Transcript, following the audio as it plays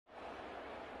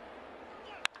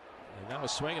Now a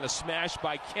swing and a smash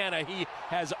by Canha. He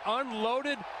has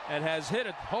unloaded and has hit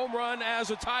a home run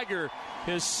as a Tiger.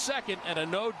 His second and a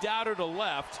no-doubter to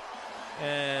left.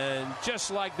 And just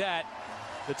like that,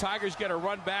 the Tigers get a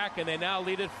run back, and they now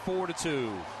lead it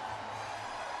 4-2.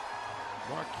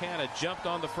 Mark Canha jumped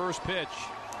on the first pitch.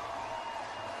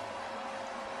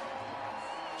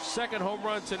 Second home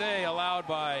run today allowed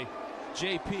by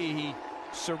JP. He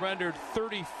surrendered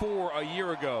 34 a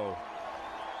year ago.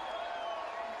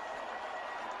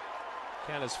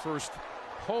 Canha's first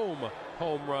home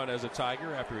run as a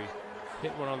Tiger after he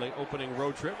hit one on the opening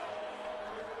road trip.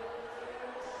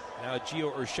 Now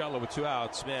Gio Urshela with 2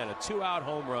 outs. Man, a 2-out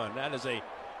home run. That is a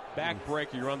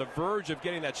backbreaker. You're on the verge of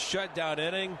getting that shutdown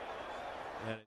inning.